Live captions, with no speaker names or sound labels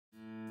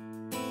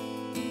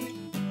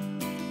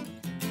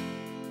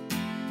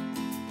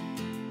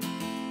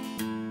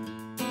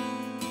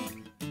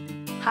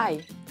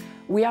Hi,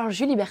 we are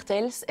Julie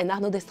Bertels and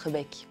Arnaud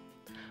Destrebecqz.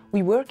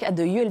 We work at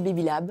the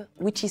ULB Lab,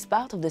 which is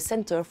part of the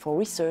Center for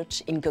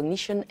Research in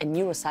Cognition and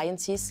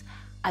Neurosciences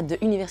at the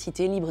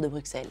Université Libre de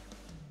Bruxelles.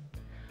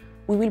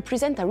 We will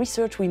present a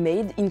research we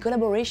made in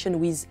collaboration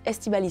with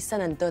Estibaliz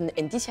San Anton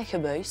and Titia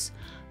Gebuis,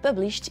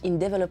 published in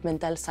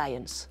Developmental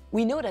Science.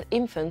 We know that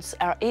infants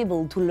are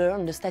able to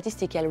learn the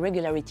statistical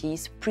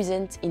regularities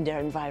present in their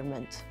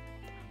environment.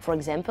 For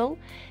example,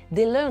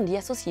 they learn the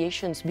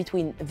associations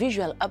between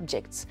visual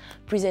objects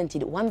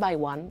presented one by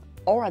one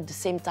or at the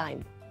same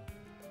time.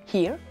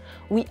 Here,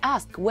 we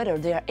ask whether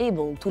they are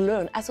able to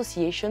learn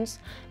associations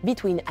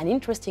between an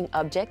interesting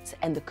object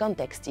and the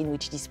context in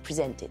which it is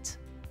presented.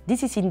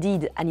 This is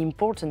indeed an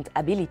important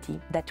ability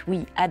that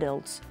we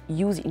adults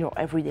use in our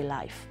everyday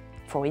life.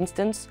 For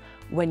instance,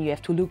 when you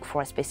have to look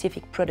for a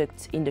specific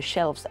product in the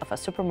shelves of a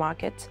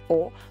supermarket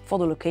or for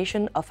the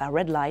location of a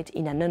red light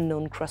in an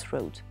unknown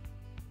crossroad.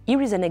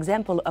 Here is an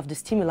example of the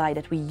stimuli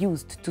that we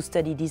used to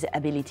study this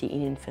ability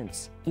in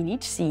infants. In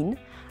each scene,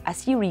 a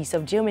series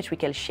of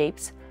geometrical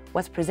shapes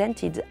was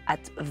presented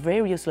at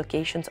various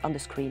locations on the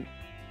screen.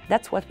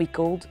 That's what we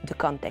called the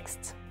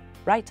context.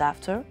 Right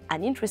after,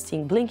 an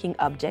interesting blinking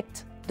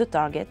object, the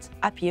target,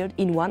 appeared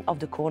in one of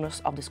the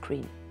corners of the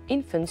screen.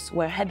 Infants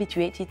were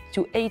habituated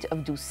to 8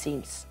 of those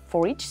scenes.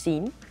 For each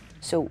scene,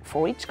 so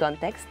for each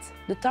context,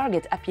 the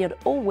target appeared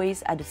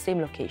always at the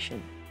same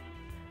location,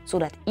 so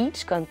that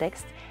each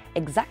context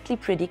exactly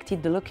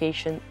predicted the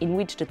location in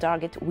which the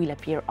target will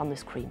appear on the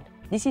screen.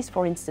 This is,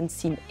 for instance,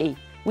 scene A,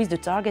 with the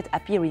target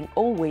appearing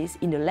always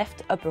in the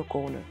left upper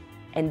corner.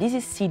 And this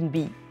is scene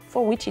B,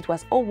 for which it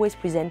was always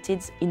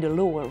presented in the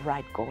lower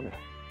right corner.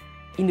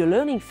 In the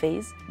learning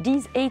phase,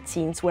 these 8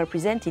 scenes were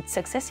presented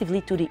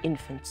successively to the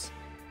infants.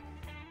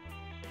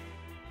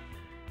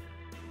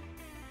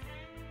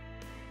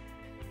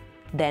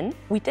 Then,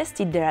 we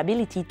tested their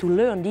ability to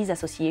learn these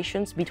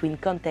associations between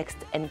context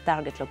and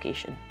target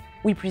location.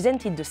 We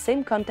presented the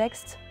same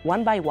context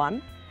one by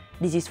one.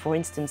 This is, for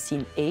instance,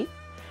 scene A,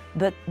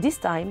 but this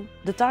time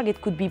the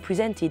target could be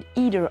presented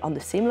either on the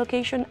same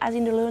location as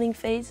in the learning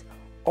phase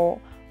or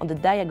on the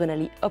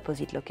diagonally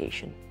opposite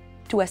location.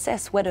 To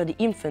assess whether the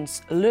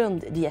infants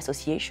learned the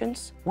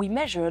associations, we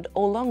measured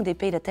how long they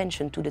paid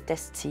attention to the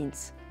test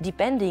scenes,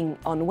 depending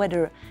on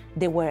whether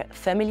they were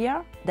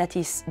familiar, that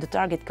is, the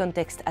target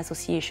context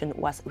association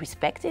was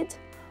respected,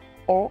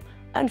 or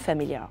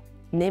unfamiliar,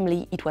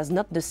 namely, it was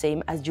not the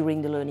same as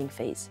during the learning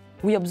phase.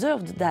 We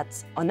observed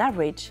that, on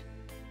average,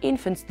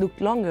 infants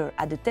looked longer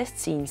at the test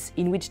scenes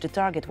in which the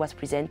target was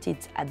presented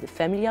at the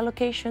familiar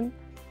location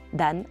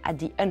than at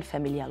the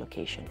unfamiliar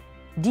location.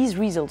 These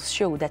results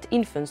show that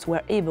infants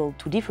were able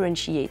to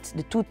differentiate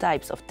the 2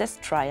 types of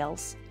test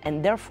trials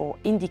and therefore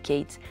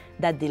indicate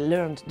that they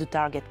learned the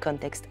target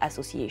context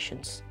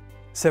associations.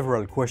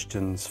 Several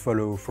questions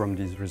follow from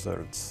these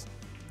results.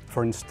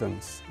 For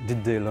instance,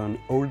 did they learn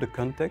all the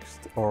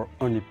context or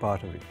only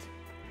part of it?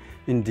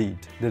 Indeed,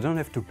 they don't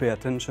have to pay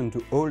attention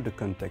to all the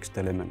context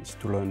elements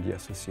to learn the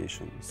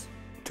associations.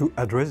 To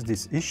address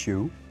this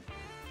issue,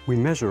 we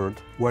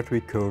measured what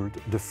we called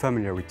the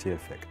familiarity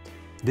effect.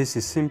 This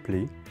is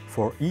simply,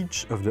 for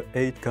each of the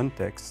 8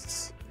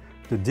 contexts,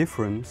 the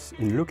difference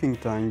in looking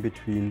time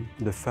between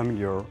the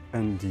familiar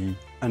and the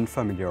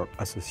unfamiliar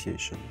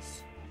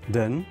associations.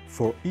 Then,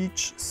 for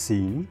each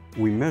scene,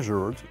 we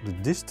measured the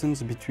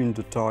distance between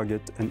the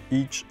target and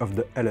each of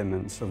the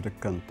elements of the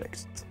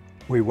context.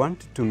 We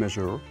wanted to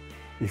measure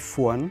if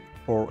one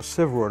or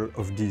several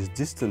of these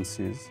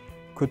distances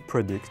could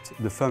predict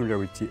the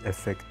familiarity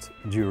effect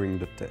during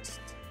the test.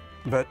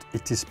 But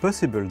it is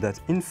possible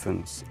that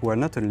infants were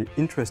not only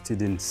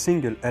interested in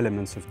single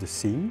elements of the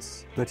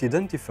scenes, but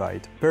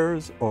identified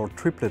pairs or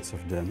triplets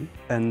of them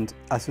and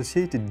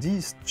associated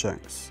these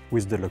chunks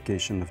with the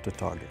location of the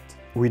target.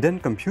 We then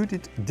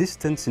computed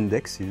distance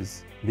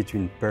indexes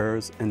between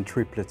pairs and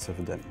triplets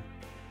of them.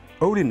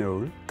 All in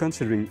all,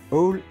 considering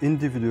all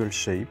individual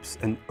shapes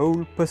and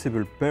all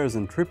possible pairs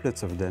and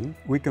triplets of them,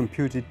 we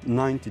computed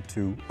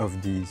 92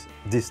 of these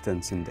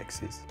distance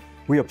indexes.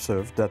 We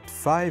observed that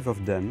 5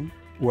 of them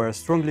were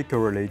strongly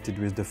correlated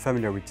with the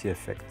familiarity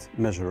effect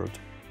measured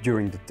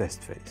during the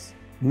test phase.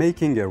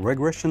 Making a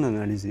regression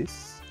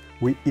analysis,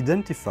 we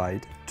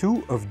identified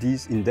 2 of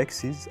these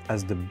indexes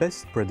as the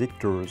best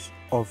predictors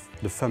of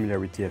the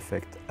familiarity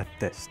effect at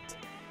test.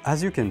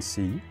 As you can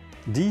see,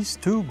 these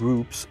 2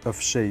 groups of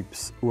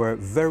shapes were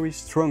very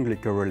strongly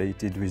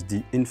correlated with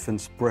the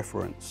infant's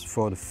preference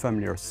for the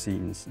familiar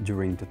scenes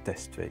during the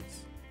test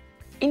phase.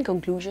 In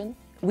conclusion,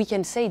 we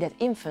can say that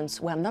infants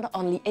were not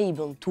only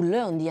able to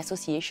learn the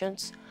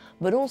associations,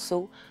 but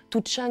also to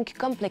chunk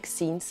complex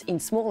scenes in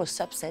smaller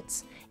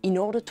subsets in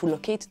order to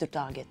locate the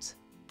target.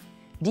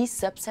 These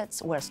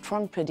subsets were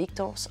strong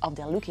predictors of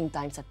their looking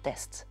times at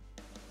test.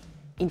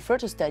 In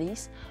further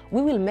studies,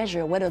 we will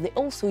measure whether they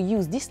also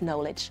use this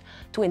knowledge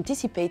to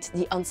anticipate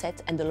the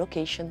onset and the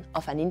location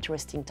of an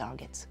interesting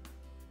target.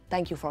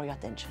 Thank you for your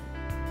attention.